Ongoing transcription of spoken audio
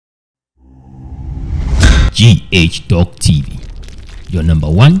GH Dog TV, your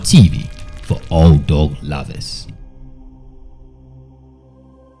 #1 TV for all dog lovers.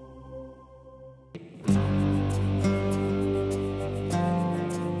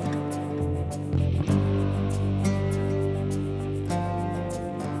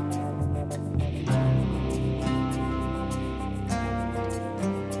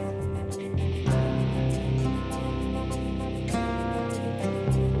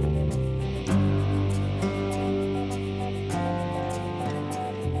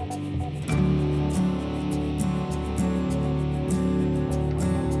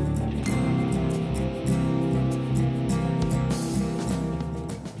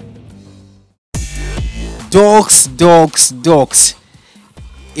 Dogs.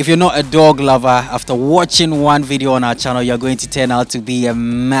 If you're not a dog lover, after watching one video on our channel, you're going to turn out to be a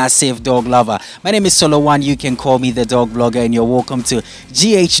massive dog lover. My name is Solo1. You can call me the dog blogger, and you're welcome to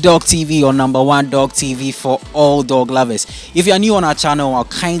GH Dog TV, your #1 dog TV for all dog lovers. If you're new on our channel, I'll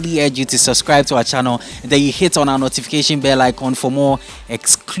kindly urge you to subscribe to our channel, and then you hit on our notification bell icon for more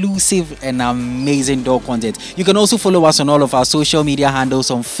exclusive and amazing dog content. You can also follow us on all of our social media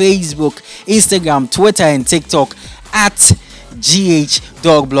handles on Facebook, Instagram, Twitter, and TikTok at GH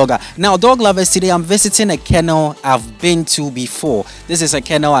Dog Blogger. Now, dog lovers, today I'm visiting a kennel I've been to before. This is a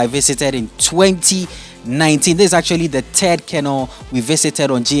kennel I visited in 2019. This is actually the third kennel we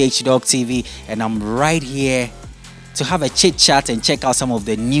visited on GH Dog TV, and I'm right here to have a chit chat and check out some of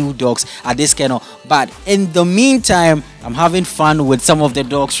the new dogs at this kennel. But in the meantime, I'm having fun with some of the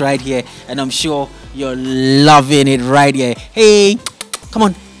dogs right here, and I'm sure you're loving it right here. Hey, come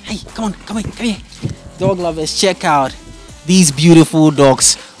on, come here. Dog lovers, check out these beautiful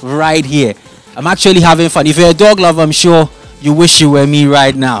dogs right here. I'm actually having fun. If you're a dog lover, I'm sure you wish you were me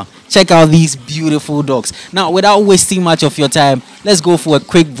right now. Check out these beautiful dogs. Now, without wasting much of your time, let's go for a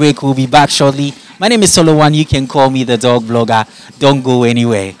quick break. We'll be back shortly. My name is Solo1. You can call me the dog blogger. Don't go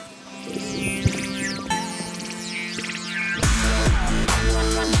anywhere.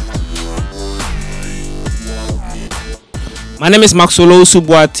 My name is Maxolo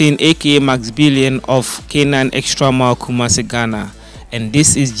Subuatin, aka Max Billion of Canine Extra Mile Kumasi, Ghana, and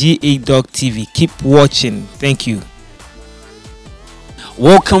this is GH Dog TV. Keep watching. Thank you.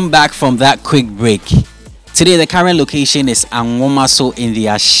 Welcome back from that quick break. Today, the current location is Anwomaso in the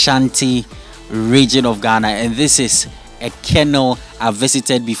Ashanti region of Ghana, and this is a kennel I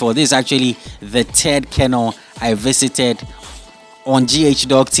visited before. This is actually the third kennel I visited on GH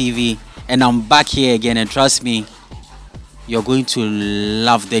Dog TV, and I'm back here again, and trust me, you're going to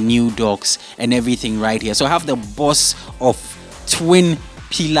love the new dogs and everything right here. So I have the boss of Twin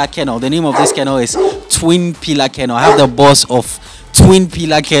Pillar Kennel. The name of this kennel is Twin Pillar Kennel. I have the boss of Twin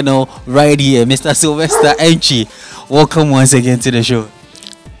Pillar Kennel right here, Mr. Sylvester Enchi. Welcome once again to the show.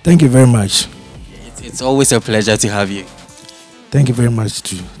 Thank you very much. It's always a pleasure to have you. Thank you very much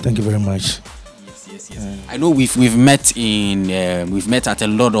too. Thank you very much. Yes. I know we've met at a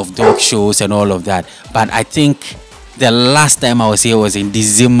lot of dog shows and all of that, but I think the last time I was here was in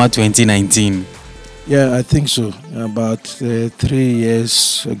December 2019. Yeah, I think so. About 3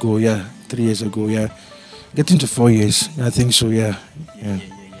 years ago. Yeah, 3 years ago. Yeah, getting to 4 years. I think so. Yeah. And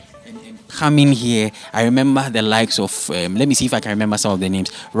coming here, I remember the likes of. Let me see if I can remember some of the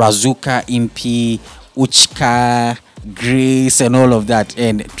names: Razuka, Impi, Uchka, Grace, and all of that.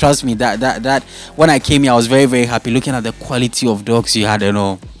 And trust me, that when I came here, I was very, very happy looking at the quality of dogs you had and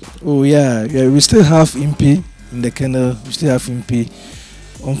all. Oh yeah. We still have Impi in the kennel. We still have Impi.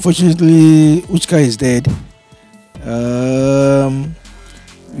 Unfortunately, Uchka is dead.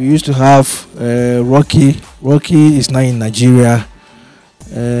 We used to have Rocky. Rocky is now in Nigeria.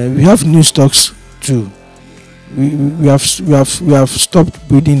 We have new stocks too. We have stopped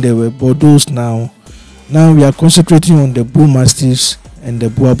breeding the Bordeaux now. Now we are concentrating on the Bull Mastiffs and the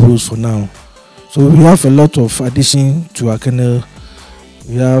Boer Bulls for now. So we have a lot of addition to our kennel.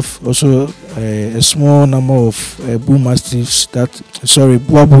 We have also a small number of Bull Mastiffs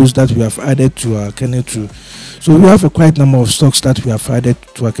Boer Bulls that we have added to our kennel too. So we have a quite number of stocks that we have added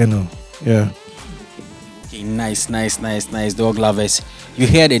to our kennel. Yeah. Okay, nice, dog lovers. You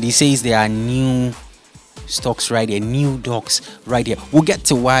heard it. He says there are new stocks right here, new dogs right here. We'll get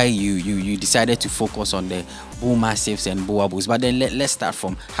to why you decided to focus on the Bull Mastiffs and Boer Bulls, but then let's start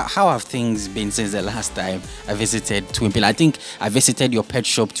from how have things been since the last time I visited Twin Pillar? I think I visited your pet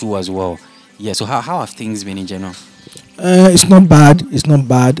shop too as well. Yeah, so how have things been in general? It's not bad.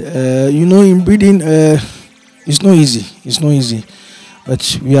 In breeding, it's not easy.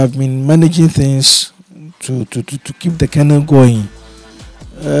 But we have been managing things to keep the kennel going.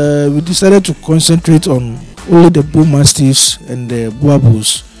 We decided to concentrate on only the Bull Mastiffs and the Boer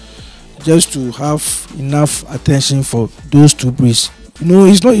Bulls. just to have enough attention for those two breeds.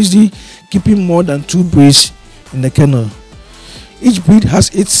 It's not easy keeping more than 2 breeds in the kennel. Each breed has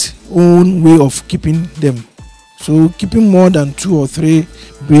its own way of keeping them. So keeping more than 2 or 3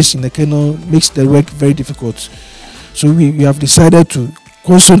 breeds in the kennel makes the work very difficult. So we have decided to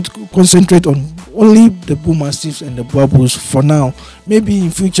concentrate on only the bull mastiffs and the boabos for now. Maybe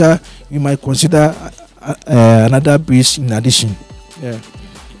in future we might consider another breed in addition. Yeah.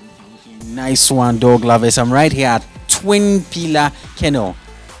 Nice one, dog lovers. I'm right here at Twin Pillar Kennel,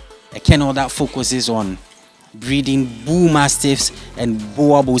 a kennel that focuses on breeding bull mastiffs and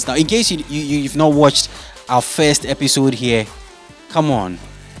boabos. Now, in case you've not watched our first episode here, come on,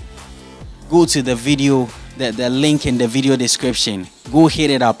 go to the video, the link in the video description. Go hit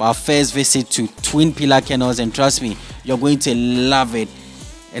it up. Our first visit to Twin Pillar Kennels, and trust me, you're going to love it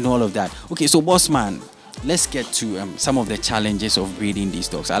and all of that. Okay, so boss man, let's get to some of the challenges of breeding these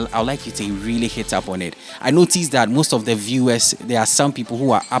dogs. I'd like you to really hit up on it. I noticed that most of the viewers, there are some people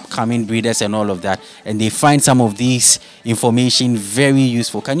who are upcoming breeders and all of that, and they find some of these information very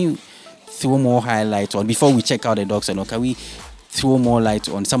useful. Can you throw more highlights on, before we check out the dogs and all, can we throw more light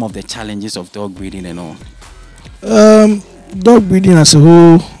on some of the challenges of dog breeding and all? Dog breeding as a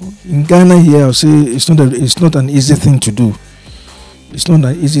whole in Ghana here, I'll say it's not an easy thing to do. It's not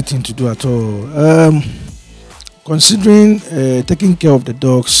an easy thing to do at all. Considering taking care of the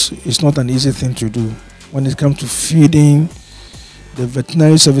dogs is not an easy thing to do. When it comes to feeding, the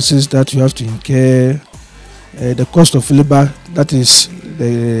veterinary services that you have to incur, the cost of labor, that is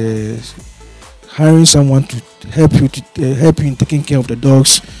hiring someone to help you in taking care of the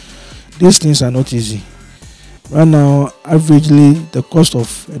dogs, these things are not easy. Right now, averagely, the cost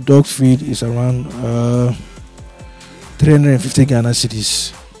of a dog feed is around 350 Ghana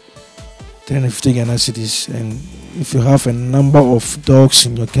cedis. 350 Ghana cedis, and if you have a number of dogs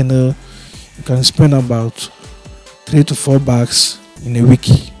in your kennel, you can spend about 3 to 4 bags in a week.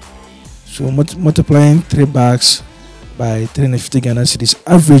 So multiplying 3 bags by 350 Ghana cedis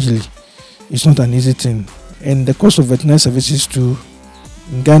averagely, it's not an easy thing. And the cost of veterinary services too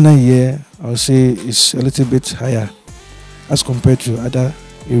in Ghana here, I'll say, is a little bit higher as compared to other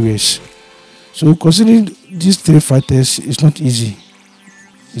areas. So considering these 3 factors, it's not easy.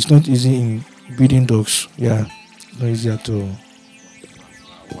 It's not easy in breeding dogs. Yeah, not easy at all.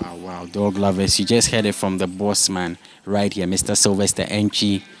 Wow, dog lovers. You just heard it from the boss man right here, Mr. Sylvester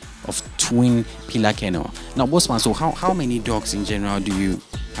Enchi of Twin Pillar Kennel. Now, boss man, so how many dogs in general do you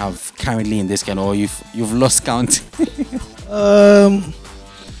have currently in this kennel, or you've lost count?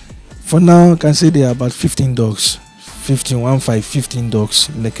 For now, I can say there are about 15 dogs. 15 dogs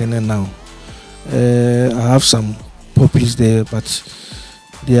in the kennel now. I have some puppies there, but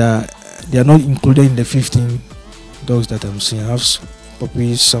they are not included in the 15 dogs that I'm seeing. I have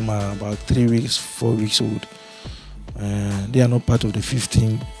puppies, some are about 3 weeks, 4 weeks old. They are not part of the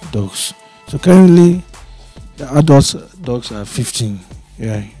 15 dogs. So currently, the adult dogs are 15.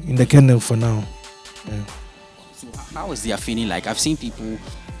 Yeah, in the kennel for now. Yeah. So how is their feeding like? I've seen people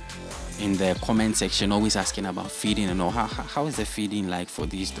in the comment section always asking about feeding and all. How is the feeding like for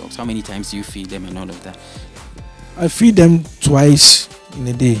these dogs? How many times do you feed them and all of that? I feed them twice in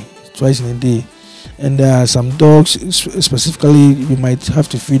a day. And there are some dogs, specifically, you might have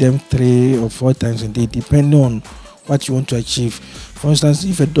to feed them 3 or 4 times a day, depending on what you want to achieve. For instance,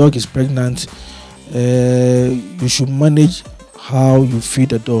 if a dog is pregnant, you should manage how you feed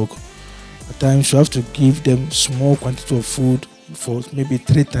the dog. At times, you have to give them small quantity of food for maybe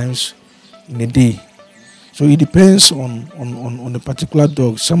 3 times in a day. So it depends on the particular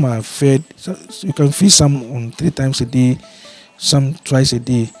dog. Some are fed, so you can feed some on 3 times a day, some twice a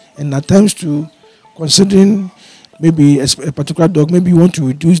day. And at times too, considering maybe a particular dog, maybe you want to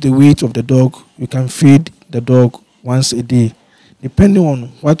reduce the weight of the dog, you can feed the dog once a day. Depending on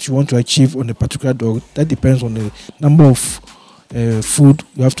what you want to achieve on a particular dog, that depends on the number of food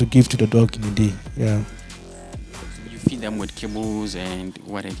you have to give to the dog in a day. Yeah. You feed them with kibbles and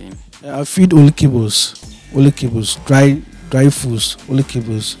what again? I feed only kibbles, dry foods, only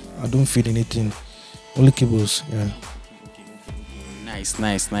kibbles. I don't feed anything, only kibbles. Yeah.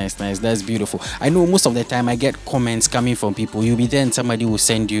 Nice. That's beautiful. I know most of the time I get comments coming from people. You'll be there and somebody will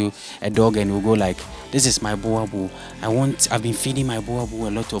send you a dog and will go like, this is my boaboo. I've been feeding my boaboo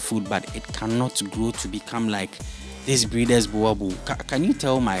a lot of food, but it cannot grow to become like this breeder's boaboo. Can you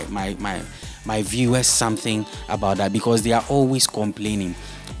tell my viewers something about that? Because they are always complaining.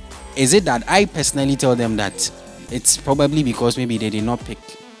 Is it that I personally tell them that it's probably because maybe they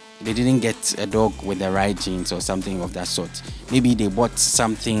didn't get a dog with the right genes or something of that sort? Maybe they bought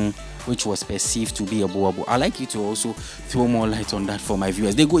something which was perceived to be a boabo. I'd like you to also throw more light on that for my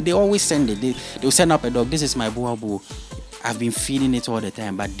viewers. They always send it. They'll send up a dog. This is my boabo. I've been feeding it all the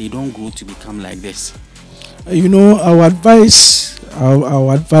time, but they don't grow to become like this. You know, our advice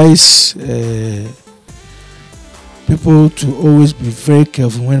people to always be very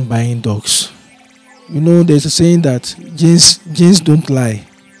careful when buying dogs. You know, there's a saying that genes don't lie.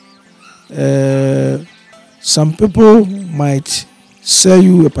 Some people might sell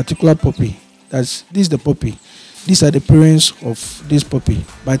you a particular puppy. This is the puppy. These are the parents of this puppy,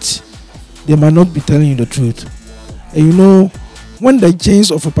 but they might not be telling you the truth. And you know, when the genes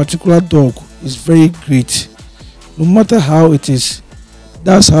of a particular dog is very great, no matter how it is,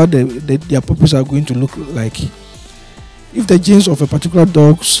 that's how their puppies are going to look like. If the genes of a particular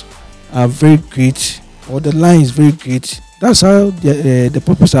dogs are very great, or the line is very great, that's how the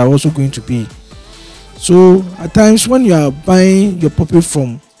puppies are also going to be. So at times when you are buying your puppy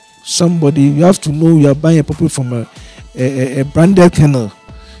from somebody, you have to know you are buying a puppy from a branded kennel,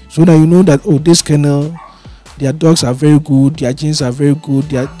 so that you know that, oh, this kennel, their dogs are very good, their genes are very good,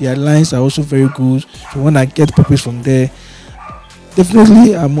 their lines are also very good. So when I get puppies from there,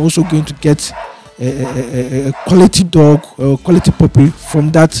 definitely I'm also going to get a quality dog or quality puppy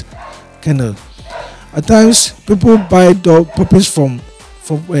from that kennel. At times people buy puppies from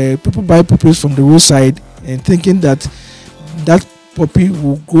the roadside and thinking that puppy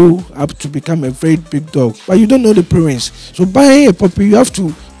will grow up to become a very big dog, but you don't know the parents. So buying a puppy, you have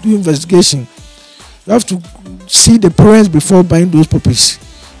to do investigation. You have to see the parents before buying those puppies,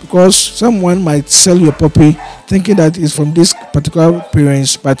 because someone might sell you a puppy thinking that it's from this particular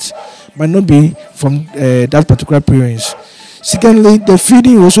parents, but might not be from that particular parents. Secondly, the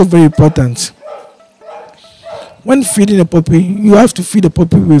feeding is also very important. When feeding a puppy, you have to feed a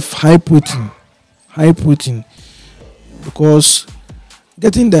puppy with high protein, because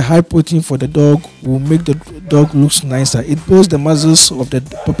getting the high protein for the dog will make the dog look nicer. It builds the muscles of the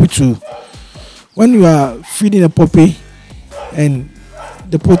puppy too. When you are feeding a puppy and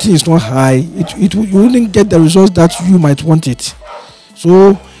the protein is not high, you wouldn't get the results that you might want it.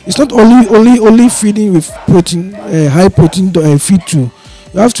 So it's not only feeding with protein, high protein feed too.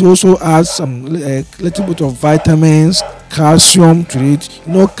 You have to also add some little bit of vitamins, calcium to it.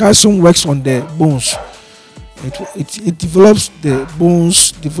 You know, calcium works on the bones. It develops the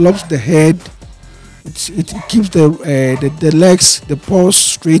bones, develops the head. It keeps the legs, the paws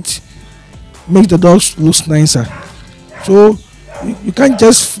straight, makes the dogs look nicer. So you can't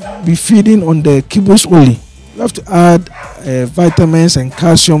just be feeding on the kibbles only. You have to add vitamins and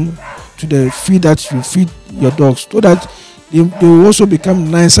calcium to the feed that you feed your dogs, so that they will also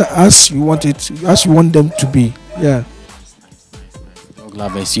become nicer as you want them to be. Yeah. Dog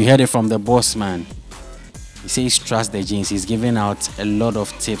lovers, you heard it from the boss man. He says trust the genes. He's giving out a lot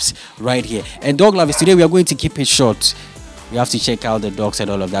of tips right here. And dog lovers, today we are going to keep it short. You have to check out the dogs and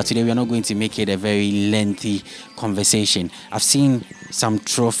all of that. Today we are not going to make it a very lengthy conversation. I've seen some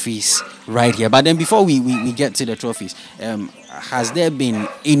trophies right here, but then before we get to the trophies, has there been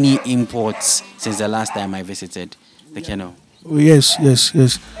any imports since the last time I visited the kennel? Oh, yes.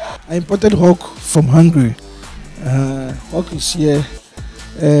 I imported Hawk from Hungary. Hawk is here.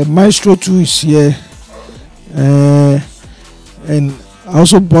 Maestro 2 is here. And I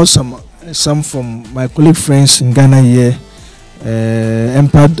also bought some from my colleague friends in Ghana here.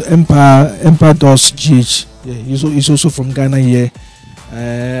 Empire Doss GH. Yeah, he's also from Ghana here.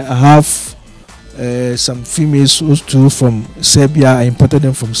 I have some females too from Serbia. I imported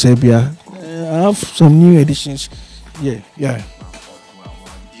them from Serbia. I have some new editions. Yeah.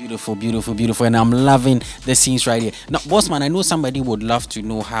 Beautiful. And I'm loving the scenes right here. Now, Bossman, I know somebody would love to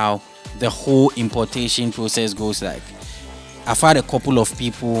know how the whole importation process goes like. I've had a couple of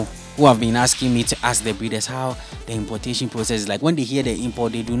people who have been asking me to ask the breeders how the importation process is like. When they hear the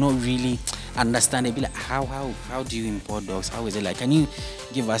import, they do not really understand. They be like, how do you import dogs? How is it like? Can you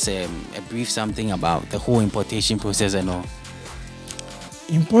give us a brief something about the whole importation process and all?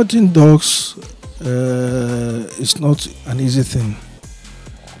 Importing dogs is not an easy thing.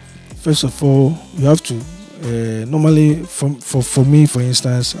 First of all, you have to normally for me, for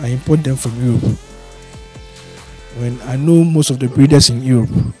instance, I import them from Europe. When I know most of the breeders in Europe,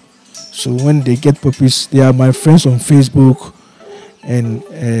 so when they get puppies, they are my friends on Facebook, and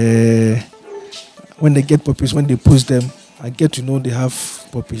when they get puppies, when they post them, I get to know they have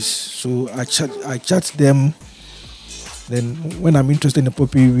puppies. So I chat them. Then when I'm interested in a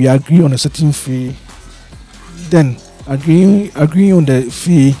puppy, we agree on a certain fee. Then agreeing on the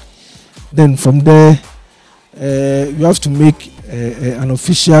fee. Then from there, you have to make an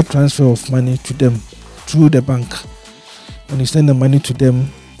official transfer of money to them through the bank. When you send the money to them,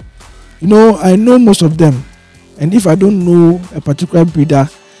 I know most of them, and if I don't know a particular breeder,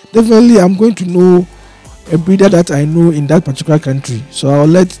 definitely I'm going to know a breeder that I know in that particular country. So I'll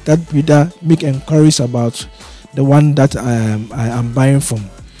let that breeder make inquiries about the one that I am buying from,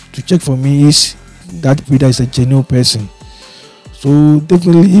 to check for me is that breeder is a genuine person. So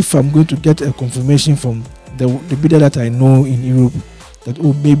definitely, if I'm going to get a confirmation from the breeder that I know in Europe that,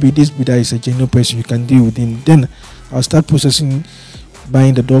 oh, maybe this breeder is a genuine person, you can deal with him, then I'll start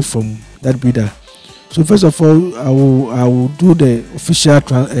buying the dog from that breeder. So first of all, I will do the official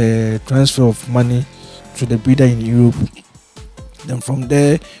transfer of money to the breeder in Europe. Then from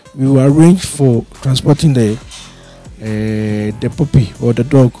there, we will arrange for transporting the puppy or the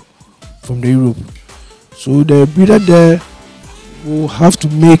dog from the Europe. So the breeder there will have to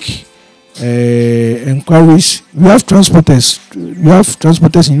make inquiries. We have transporters. We have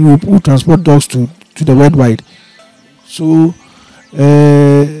transporters in Europe who transport dogs to the worldwide. So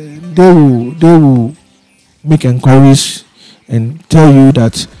they will make inquiries and tell you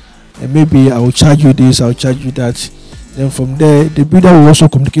that maybe I will charge you this, I will charge you that. Then from there, the breeder will also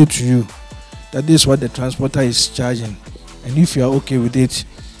communicate to you that this is what the transporter is charging, and if you are okay with it,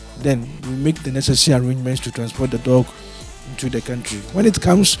 then we make the necessary arrangements to transport the dog into the country.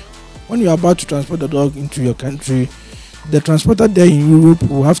 When you are about to transport the dog into your country, the transporter there in Europe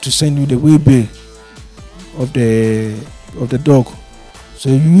will have to send you the way bill of the dog. So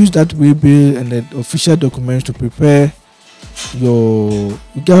you use that way bill and the official documents to prepare you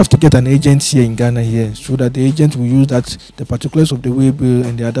have to get an agent here in Ghana here, so that the agent will use the particulars of the way bill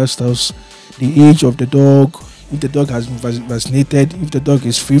and the other stuff, the age of the dog, if the dog has been vaccinated, if the dog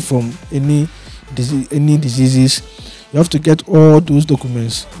is free from any diseases. You have to get all those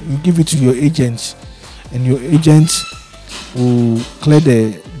documents. You give it to your agent, and your agent will clear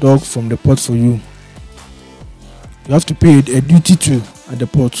the dog from the port for you. You have to pay a duty too at the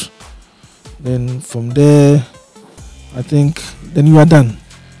port. Then from there, I think then you are done.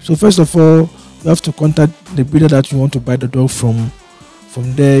 So first of all, you have to contact the breeder that you want to buy the dog from.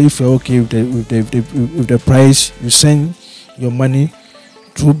 From there, if you're okay with the price, you send your money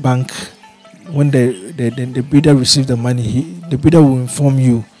through bank. When the breeder receives the money, the breeder will inform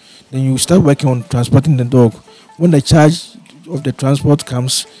you. Then you start working on transporting the dog. When the charge of the transport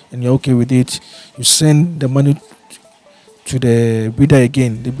comes and you're okay with it, you send the money to the breeder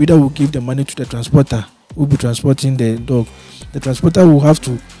again. The breeder will give the money to the transporter who will be transporting the dog. The transporter will have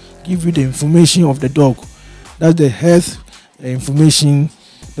to give you the information of the dog. That's the health information,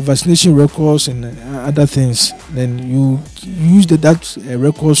 the vaccination records, and other things. Then you use that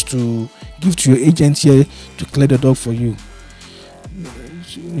records to give to your agent here to clear the dog for you.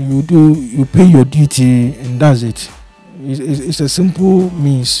 You pay your duty, and that's it. It's a simple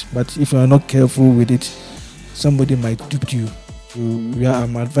means, but if you are not careful with it, somebody might dupe you.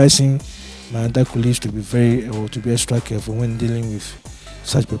 I'm advising my other colleagues to be extra careful when dealing with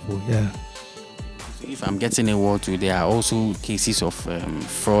such people. Yeah. If I'm getting a word to, there are also cases of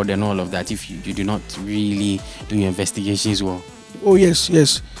fraud and all of that if you do not really do your investigations well. Oh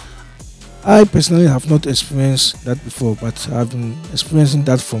yes. I personally have not experienced that before, but I've been experiencing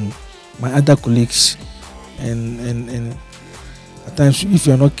that from my other colleagues, and at times if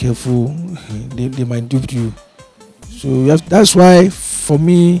you're not careful, they might dupe you. So that's why for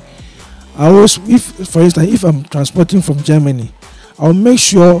me, for instance, if I'm transporting from Germany, I'll make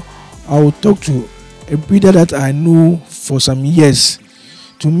sure I will talk to a breeder that I know for some years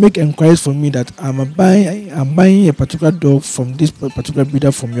to make inquiries for me that I'm buying a particular dog from this particular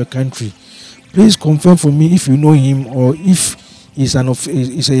breeder from your country. Please confirm for me if you know him or if he's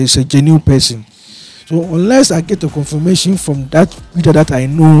a genuine person. So unless I get a confirmation from that breeder that I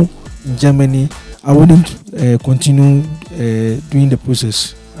know in Germany, I wouldn't continue doing the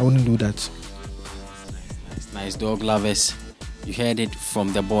process. I wouldn't do that. Nice, dog lovers. You heard it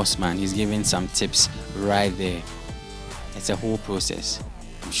from the boss man. He's giving some tips right there. It's a whole process.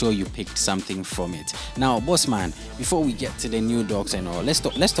 I'm sure you picked something from it. Now, boss man, before we get to the new dogs and all, let's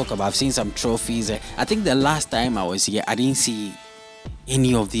talk about. I've seen some trophies. I think the last time I was here, I didn't see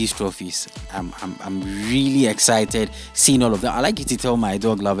any of these trophies. I'm really excited seeing all of them. I'd like you to tell my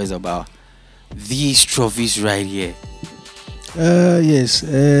dog lovers about these trophies right here. Yes.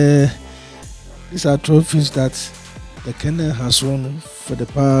 These are trophies that the kennel has won for the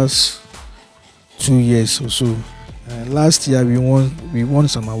past 2 years or so. Last year we won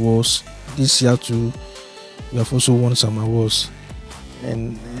some awards. This year too, we have also won some awards,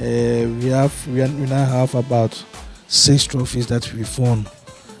 and we now have about 6 trophies that we've won.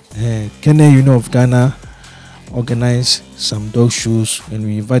 Kennel Union of Ghana organized some dog shows, and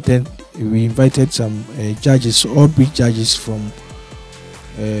we invited some judges, all big judges from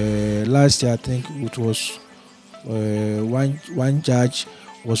Last year I think it was one judge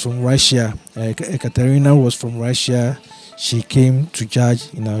was from Russia. Katerina was from Russia. She came to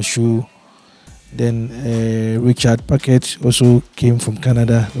judge in our show. Then Richard Paquette also came from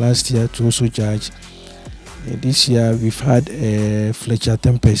Canada last year to also judge. This year we've had Fletcher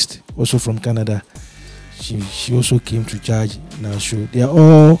Tempest also from Canada. She also came to judge in our show. They are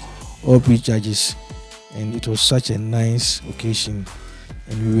all breed judges, and it was such a nice occasion,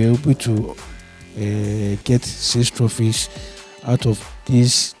 and we were able to get 6 trophies out of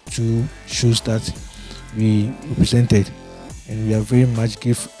these 2 shows that we represented. And we are very much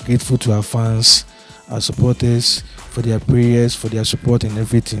grateful to our fans, our supporters, for their prayers, for their support and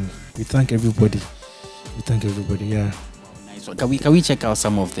everything. We thank everybody. Yeah. Nice one. Can we check out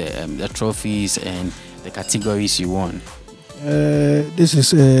some of the trophies and the categories you won? This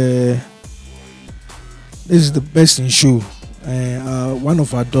is the best in show. One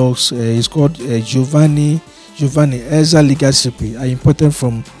of our dogs is called Giovanni Ezra Ligasipi. I imported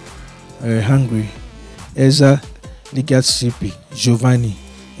from Hungary. Ezra Ligasipi Giovanni,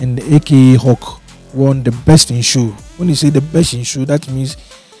 and the AKA Hawk won the best in show. When you say the best in show, that means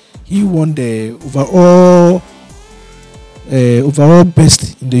he won the overall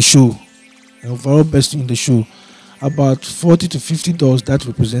best in the show. Overall best in the show. About 40 to 50 dogs that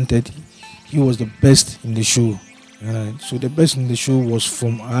represented, he was the best in the show. So the best in the show was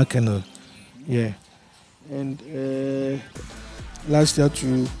from our kennel. Yeah. And last year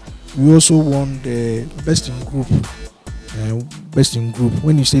too, we also won the best in group. Best in group.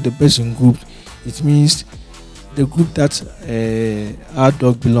 When you say the best in group, it means the group that our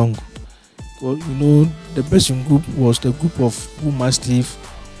dog belonged. Well, you know, the best in group was the group of Bull Mastiff,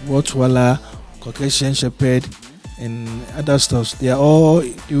 Rottweiler, Caucasian Shepherd, and other stuff. They were all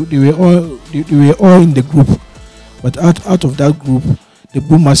in the group. But out of that group, the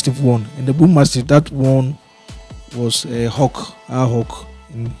Bull Mastiff won, and the Bull Mastiff that won was Hawk, our Hawk.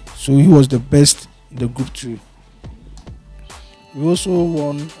 And so he was the best in the group too. We also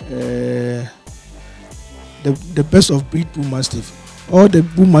won the best of breed Bull Mastiff. All the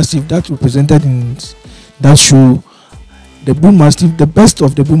Bull Mastiff that represented in that show, the best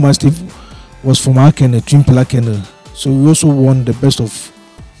of the Bull Mastiff was from our kennel, Twin Pillar Kennel. So we also won the best of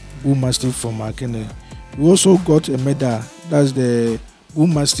Bull Mastiff from our kennel. We also got a medal. That's the Bull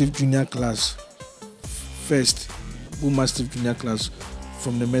Mastiff Junior class. First Bull Mastiff Junior class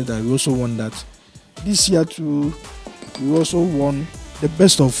from the medal. We also won that. This year too, we also won the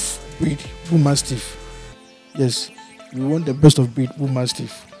best of breed Bull Mastiff. Yes, we won the best of breed Bull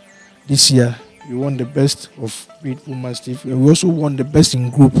Mastiff. This year, we won the best of breed Bull Mastiff. We also won the best in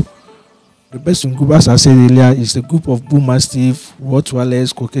group. The best in group, as I said earlier, is the group of Bull Mastiff,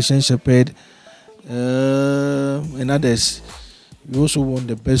 Rottweilers, Caucasian Shepherd, and others. We also won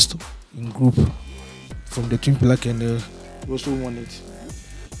the best in group from the Twin Pillar Kennel. We also won it.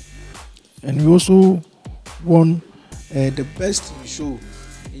 And we also won the best in show,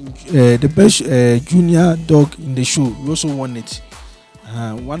 the best junior dog in the show. We also won it.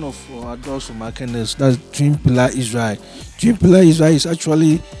 One of our dogs from our kennels, that's Twin Pillar Israel. Twin Pillar Israel is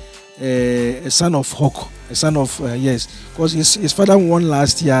actually a son of Hawk, a son of yes, because his father won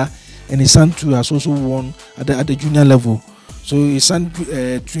last year, and his son too has also won at the junior level. So his son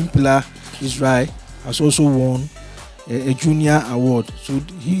Twin Pillar Israel has also won a junior award. So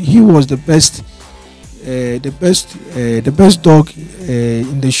he was the best dog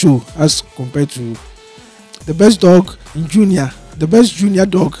in the show as compared to the best dog in junior, the best junior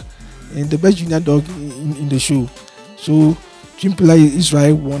dog, and the best junior dog in the show. So Twin Pillar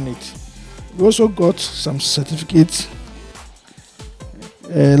Israel won it. We also got some certificates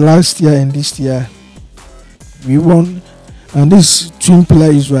last year and this year. We won, and this Twin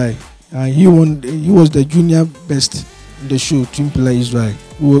Pillar Israel, he won. He was the junior best in the show. Twin Pillar Israel,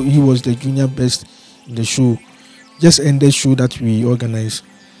 he was the junior best in the show, just ended show that we organized.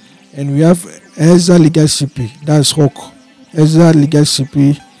 And we have Ezra Ligasipi, that's Hawk. Ezra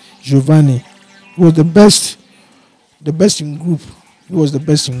Ligasipi Giovanni, he was the best in group. He was the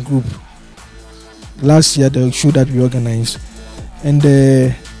best in group last year, the show that we organized. And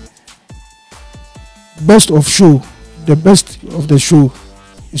the best of show, the best of the show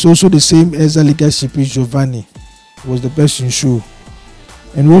is also the same Ezra Ligasipi Giovanni. He was the best in show.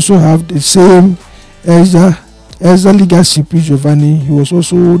 And we also have the same Ezra Ligasipi Giovanni. He was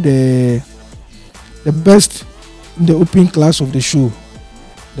also the best in the open class of the show.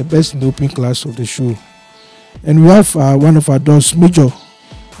 The best in the open class of the show. And we have one of our dogs, Major.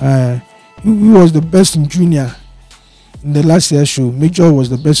 He was the best in junior in the last year show. Major was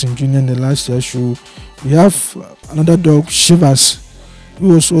the best in junior in the last year show. We have another dog, Shivers. he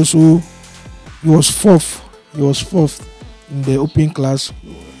was fourth. He was fourth in the open class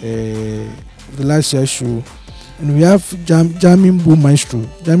of the last year's show. And we have Jamin Boo Maestro.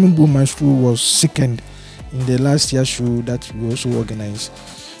 Jamin Boo Maestro was second in the last year's show that we also organized.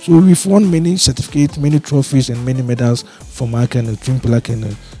 So we've won many certificates, many trophies, and many medals from our kennel, Twin Pillar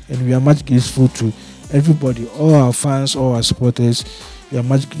Kennel. And we are much grateful to everybody, all our fans, all our supporters. We are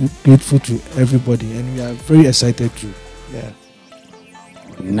much grateful to everybody, and we are very excited too. Yeah.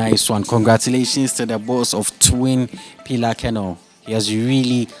 Nice one. Congratulations to the boss of Twin Pillar Kennel. He has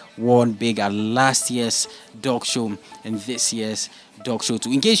really won big at last year's dog show and this year's dog show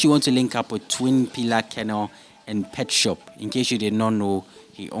too. In case you want to link up with Twin Pillar Kennel and Pet Shop, in case you did not know,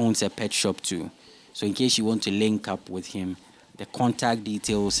 he owns a pet shop too. So in case you want to link up with him, the contact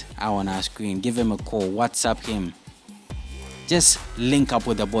details are on our screen. Give him a call, WhatsApp him. Just link up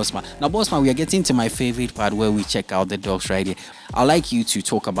with the boss man. Now, boss man, we are getting to my favorite part where we check out the dogs right here. I'd like you to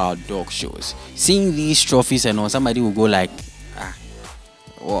talk about dog shows. Seeing these trophies and all, somebody will go like,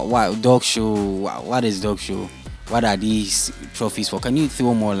 what dog show? What is dog show? What are these trophies for? Can you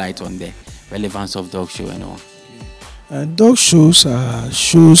throw more light on the relevance of dog show and all? Dog shows are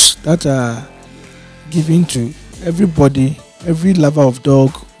shows that are given to everybody, every lover of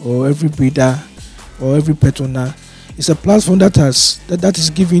dog, or every breeder, or every pet owner. It's a platform that is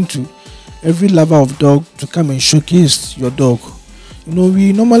given to every lover of dog to come and showcase your dog. You know,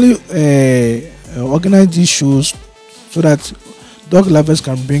 we normally organize these shows so that dog lovers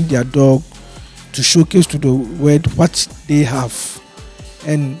can bring their dog to showcase to the world what they have.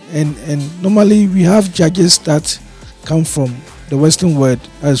 And normally we have judges that come from the Western world,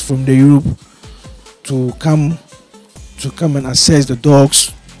 as from the Europe, to come and assess the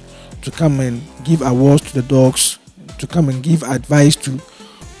dogs, to come and give awards to the dogs, to come and give advice to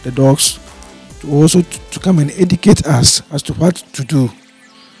the dogs, to also to come and educate us as to what to do.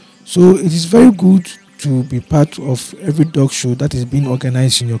 So it is very good to be part of every dog show that is being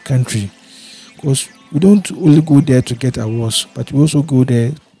organized in your country, because we don't only go there to get awards, but we also go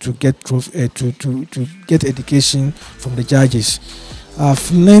there to get to get education from the judges.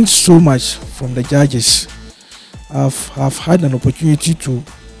 I've learned so much from the judges. I've had an opportunity to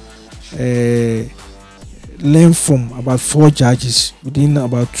learn from about 4 judges within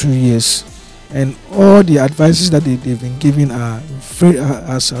about 2 years, and all the advices that they've been giving are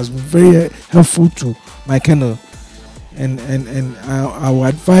has been very helpful to my kennel, and I will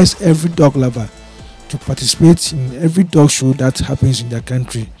advise every dog lover to participate in every dog show that happens in their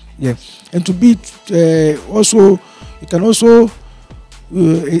country. Yeah, and to be also, you can also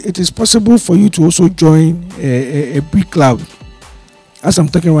it is possible for you to also join a big club. As I'm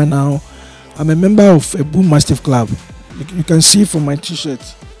talking right now, I'm a member of a Bull Mastiff club. You can see from my t-shirt.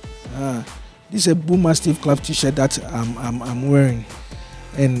 This is a Bull Mastiff club t-shirt that I'm wearing,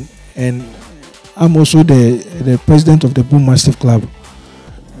 and I'm also the president of the Bull Mastiff club.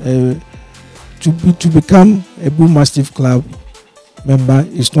 To become a Bull Mastiff club member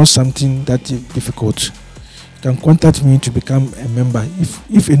is not something that is difficult. You can contact me to become a member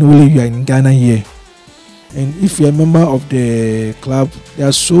if and only you are in Ghana here. And if you're a member of the club, there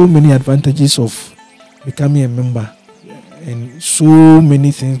are so many advantages of becoming a member, and so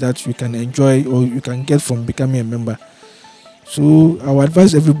many things that you can enjoy or you can get from becoming a member. So I will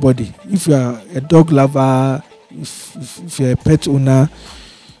advise everybody, if you are a dog lover, if you're a pet owner,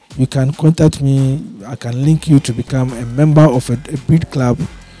 you can contact me. I can link you to become a member of a breed club,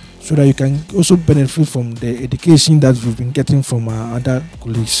 so that you can also benefit from the education that we've been getting from our other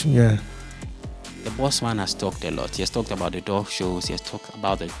colleagues. Yeah. The boss man has talked a lot. He has talked about the dog shows. He has talked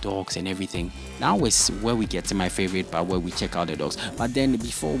about the dogs and everything. Now is where we get to my favorite part, where we check out the dogs. But then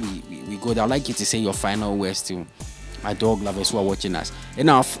before we go there, I'd like you to say your final words to my dog lovers who are watching us. In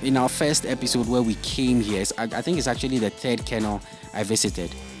our first episode where we came here, I think it's actually the 3rd kennel I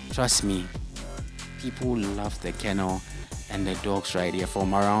visited. Trust me, people love the kennel and the dogs right here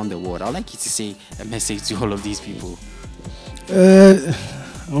from around the world. I'd like you to say a message to all of these people.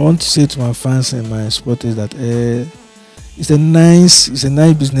 I want to say to my fans and my supporters that it's a nice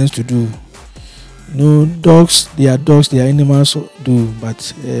business to do. You know, dogs, they are animals do,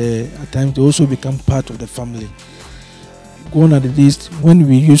 but at times they also become part of the family. Gone are the days when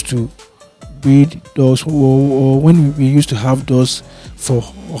we used to breed dogs, or when we used to have dogs for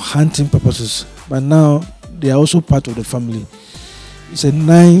hunting purposes, but now they are also part of the family. It's a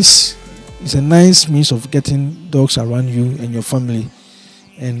nice means of getting dogs around you and your family.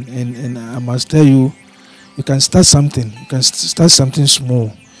 And I must tell you, you can start something. You can start something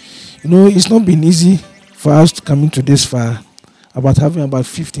small. You know, it's not been easy for us to come into this far. About having about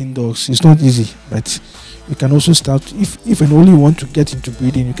 15 dogs, it's not easy. But you can also start, if and only you want to get into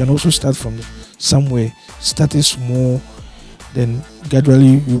breeding, you can also start from somewhere, starting small, then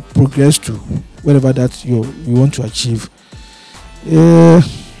gradually you progress to whatever that you want to achieve.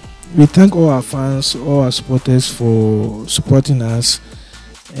 We thank all our fans, all our supporters for supporting us,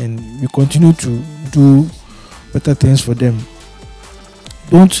 and we continue to do better things for them.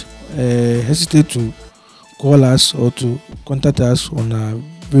 Don't hesitate to call us or to contact us on our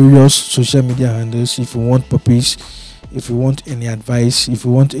various social media handles if you want puppies, if you want any advice, if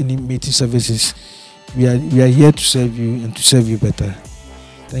you want any mating services. We are here to serve you and to serve you better.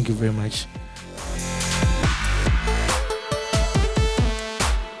 Thank you very much.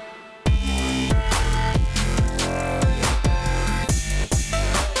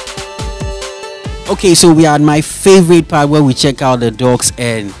 Okay, so we are at my favorite part where we check out the dogs,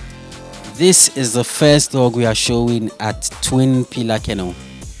 and this is the first dog we are showing at Twin Pillar Kennel.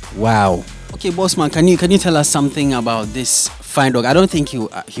 Wow. Okay, Bossman, can you tell us something about this fine dog? I don't think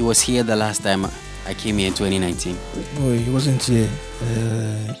he was here the last time I came here in 2019. No, he wasn't here.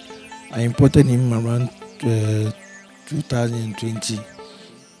 I imported him around 2020.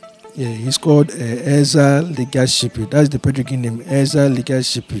 Yeah, he's called Eza Legashipi. That's the pedigree name, Eza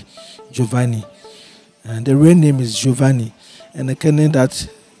Legashipi Giovanni. And the real name is Giovanni. And the kennel that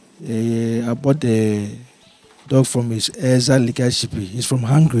I bought the dog from is Eza Legashipi. He's from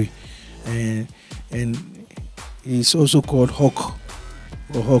Hungary. And he's also called Hawk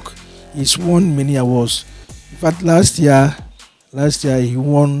or Hawk. He's won many awards. In fact, last year he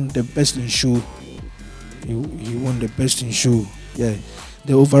won the best in show. He won the best in show. Yeah,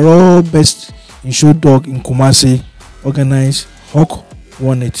 the overall best in show dog in Kumasi organized. Hawk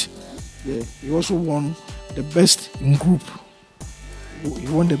won it. Yeah, he also won the best in group. He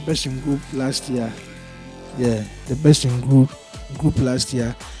won the best in group last year. Yeah, the best in group last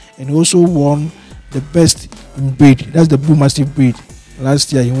year, and he also won the best in breed. That's the Bull Mastiff breed.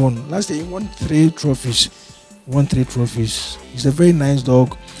 Last year he won. Last year he won 3 trophies. He's a very nice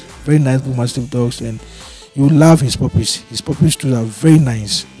dog, very nice Bull Mastiff dogs, and you love his puppies. His puppies too are very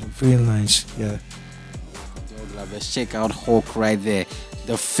nice, Yeah. Dog lovers, check out Hawk right there,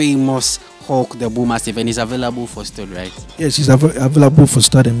 the famous Hawk, the Bull Mastiff, and he's available for stud, right? Yes, he's available for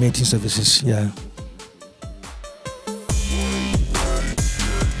stud and mating services. Yeah.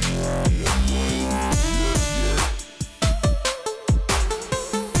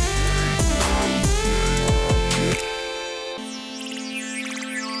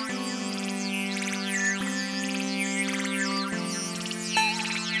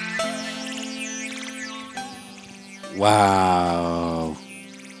 Wow.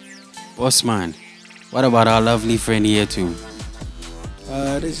 Bossman, what about our lovely friend here too?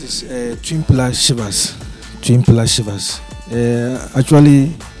 This is Twin Pillar Shivas.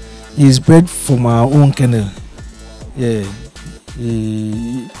 Actually, he's bred from our own kennel. Yeah.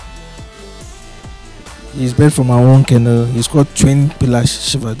 He's bred from our own kennel. He's called Twin Pillar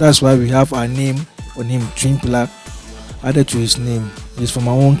Shivas. That's why we have our name on him, Twin Pillar, added to his name. He's from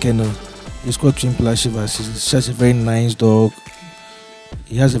our own kennel. He's called Twin Pillar Shivas. He's such a very nice dog.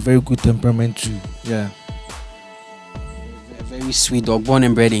 He has a very good temperament too. Yeah. A very sweet dog, born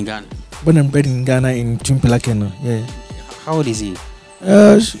and bred in Ghana. Born and bred in Ghana in Twin Pillar Kennel. Yeah. How old is he?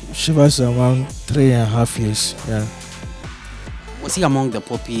 Shivas around 3.5 years. Yeah. Was he among the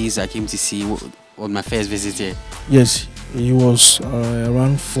puppies I came to see on my first visit here? Yes, he was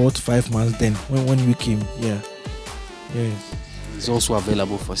around 4 to 5 months then when we came. Yeah. Yeah. He's also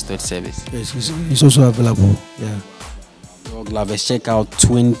available for stud service. Yes, he's also available. Yeah. Dog lovers, check out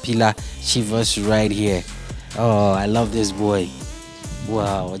Twin Pillar Shivas right here. Oh, I love this boy.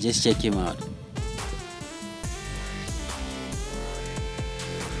 Wow, just check him out.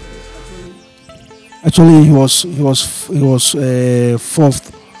 Actually, he was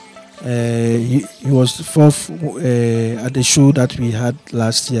fourth. He was fourth at the show that we had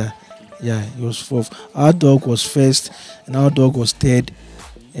last year. Yeah, he was fourth. Our dog was first, and our dog was third,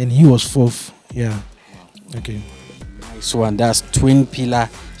 and he was fourth. Yeah. Okay. Nice one. That's Twin Pillar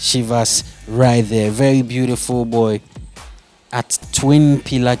Shivas right there. Very beautiful boy at Twin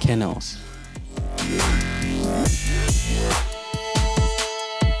Pillar Kennels.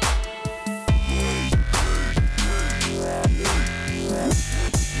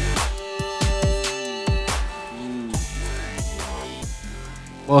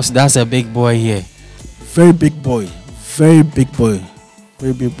 Boss, that's a big boy here. Very big boy. Very big boy.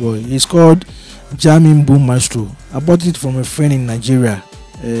 Very big boy. He's called Jamin Boom Maestro. I bought it from a friend in Nigeria.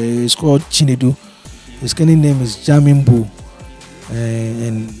 It's called Chinedu. His kennel name is Jamin Boo.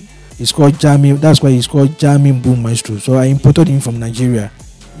 And it's called Jamin. That's why he's called Jamin Boom Maestro. So I imported him from Nigeria.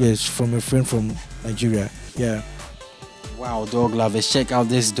 Yes, from a friend from Nigeria. Yeah. Wow, dog lovers, check out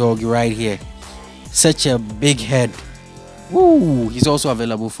this dog right here. Such a big head. Ooh, he's also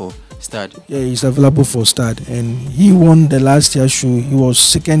available for stud. Yeah, he's available for stud, and he won the last year show. He was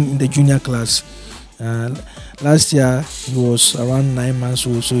second in the junior class. Last year he was around 9 months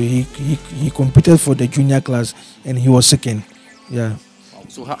old, so he competed for the junior class and he was second. Yeah.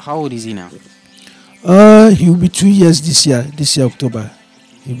 So how old is he now? He will be 2 years this year. This year October.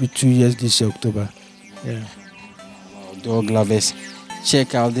 He'll be 2 years this year October. Yeah. Wow, dog lovers,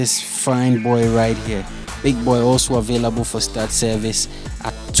 check out this fine boy right here. Big boy also available for stud service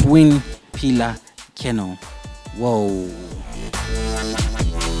at Twin Pillar Kennel. Whoa.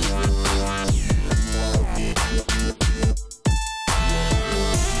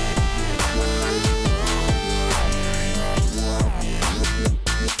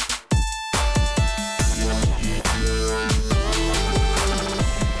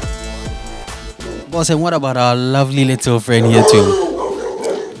 Boss, and what about our lovely little friend here too?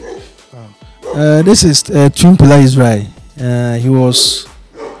 This is Twin Pillar Israel. He was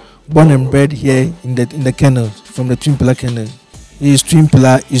born and bred here in the kennel, from the Twin Pillar Kennel. He is Twin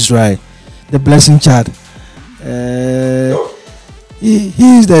Pillar Israel, the blessing child. He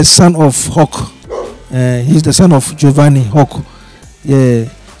is the son of Hawk. He is the son of Giovanni Hawk. Yeah,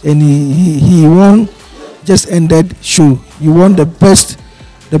 and he won, just ended show. He won the best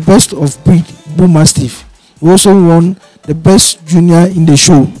of breed Bull Mastiff. He also won the best junior in the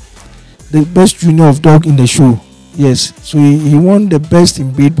show, the best junior of dog in the show. Yes, so he won the best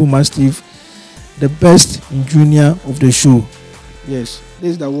in breed Bull Mastiff, the best in junior of the show. Yes,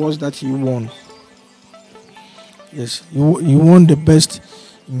 this is the awards that he won. Yes, he won the best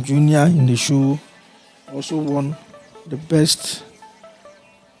in junior in the show. Also won the best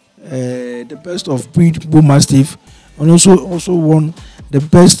of breed Bull Mastiff, and also won the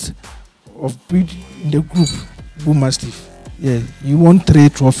best of breed in the group Bull Mastiff. Yeah, he won 3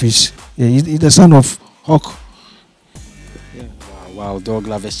 trophies. Yeah, he's the son of Hawk. Yeah. Wow, dog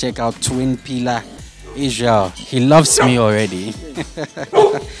lovers, check out Twin Pillar Israel. He loves me already.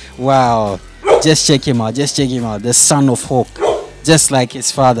 Wow, just check him out. The son of Hawk, just like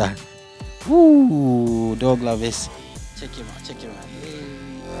his father. Ooh, dog lovers, check him out.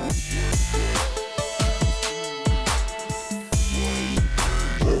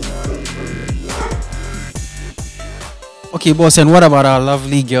 Okay, boss, and what about our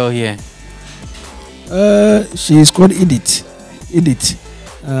lovely girl here? She is called Edith.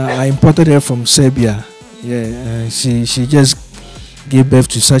 I imported her from Serbia. Yeah, she just gave birth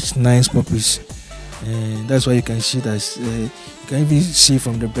to such nice puppies, and that's why you can see that. You can even see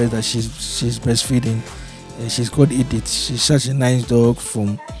from the breast that she's breastfeeding. She's called Edith. She's such a nice dog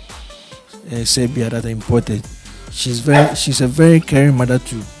from Serbia that I imported. She's a very caring mother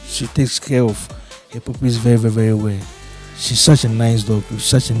too. She takes care of her puppies very, very, very well. She's such a nice dog with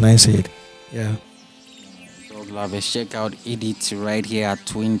such a nice head. Yeah. Dog lovers, check out Edith right here at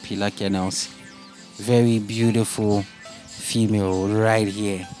Twin Pillar Kennels. Very beautiful female right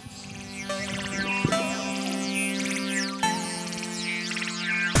here.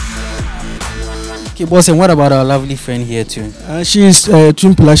 Okay, boss, and what about our lovely friend here too? She's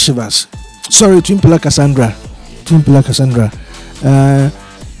Twin Pillar Shivas. Sorry, Twin Pillar Cassandra.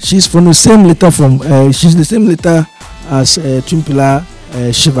 She's from the same litter she's the same litter as Twin Pillar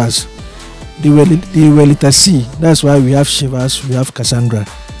Shivas. They were litter C. That's why we have Shivas, we have Cassandra.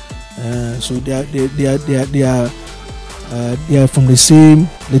 So they are from the same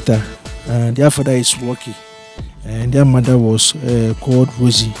litter. Their father is Rocky, and their mother was called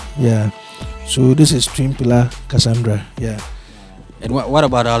Rosie. Yeah. So this is Twin Pillar Cassandra. Yeah. And what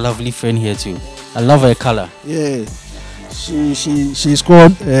about our lovely friend here too? I love her color. Yeah. She's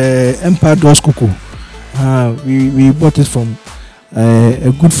called Empire Doors Coco. We bought it from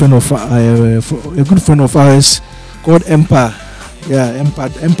a good friend of ours called Empire. Yeah,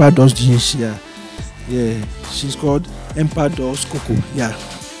 Empire Doors GH. Yeah. She's called Empire Doors Coco. Yeah.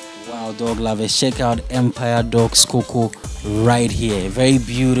 Wow, dog lovers, check out Empire Dogs Coco right here. Very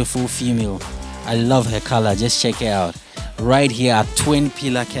beautiful female. I love her color. Just check her out right here at Twin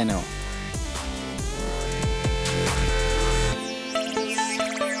Pillar Kennel.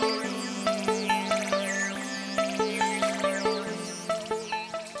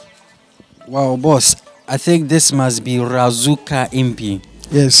 Wow, boss, I think this must be Razuka Impi.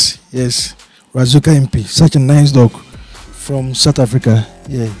 Yes, Razuka Impi. Such a nice dog from South Africa.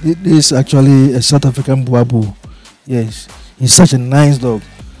 Yeah, this is actually a South African Buabu. Yes, he's such a nice dog.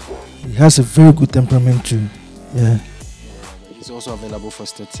 He has a very good temperament too. Yeah. He's also available for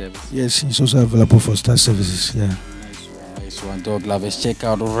stud service. Yes, he's also available for stud services. Yeah. Nice one, dog lovers. Check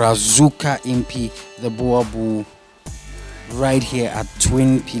out Razuka Impi, the Boabu, right here at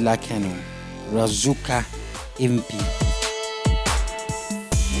Twin Pillar Kennel. Razuka Impi.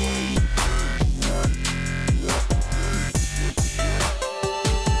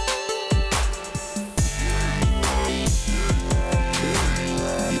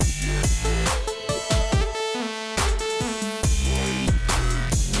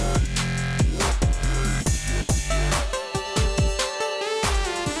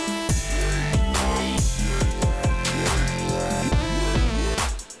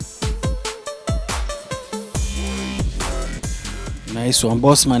 Nice one,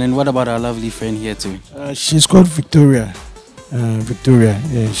 bossman. And what about our lovely friend here too? She's called Victoria. Victoria.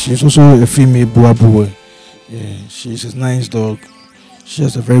 Yeah, she's also a female Boabu. Yeah, she's a nice dog. She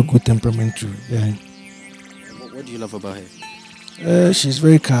has a very good temperament too. Yeah. What do you love about her? She's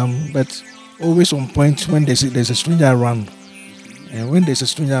very calm, but always on point when there's a stranger around. And when there's a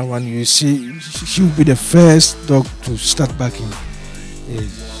stranger around, you see she will be the first dog to start barking. Yeah,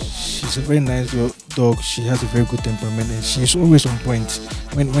 she's a very nice dog. She has a very good temperament, and she's always on point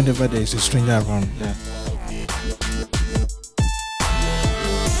whenever there is a stranger around. Yeah.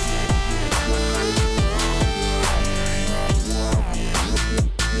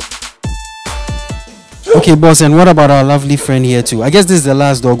 Okay, boss, and what about our lovely friend here too? I guess this is the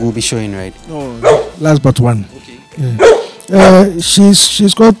last dog we'll be showing, right? No, last but one. Okay. Yeah.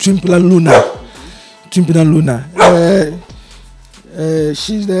 She's called Twin Pillar Luna. Twin Pillar Luna.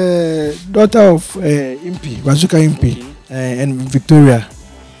 She's the daughter of Impi, Razuka Impi, and Victoria.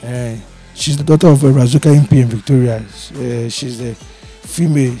 She's the daughter of Razuka Impi and Victoria. She's a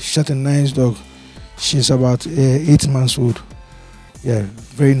female, she's a nice dog. She's about 8 months old. Yeah,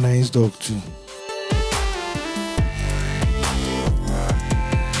 very nice dog too.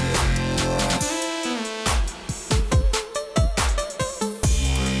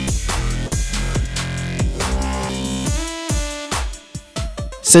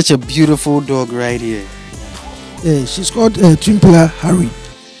 Such a beautiful dog right here. Yeah, she's called Twin Pillar Harry.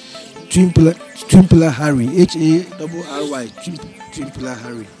 Twin Pillar Harry. Harry. Twin Pillar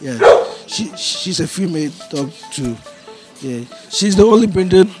Harry. Yeah. She's a female dog too. Yeah. She's the only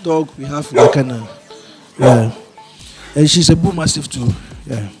branded dog we have in the kennel. Yeah. And she's a bull mastiff too.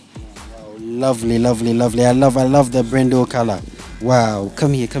 Yeah. Wow, lovely, lovely, lovely. I love the brindle color. Wow.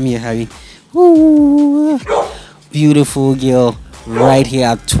 Come here, Harry. Ooh. Beautiful girl. Right here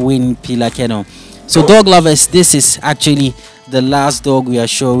at Twin Pillar Kennel. So dog lovers, this is actually the last dog we are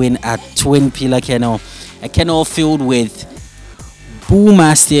showing at Twin Pillar Kennel. A kennel filled with bull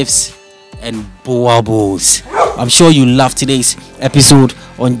mastiffs and boabos. I'm sure you loved today's episode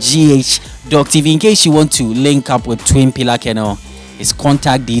on GH Dog TV. In case you want to link up with Twin Pillar Kennel, his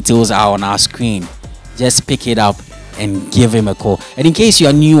contact details are on our screen. Just pick it up and give him a call. And in case you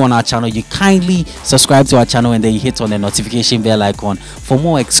are new on our channel, you kindly subscribe to our channel and then you hit on the notification bell icon for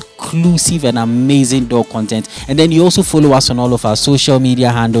more exclusive and amazing dog content. And then you also follow us on all of our social media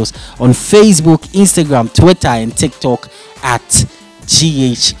handles on Facebook, Instagram, Twitter and TikTok at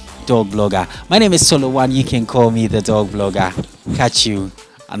GH Dog Blogger. My name is Solo One. You can call me the Dog Blogger. Catch you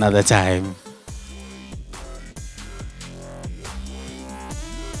another time.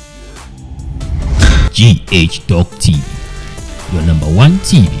 GH Dog TV, your #1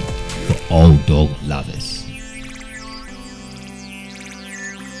 TV for all dog lovers.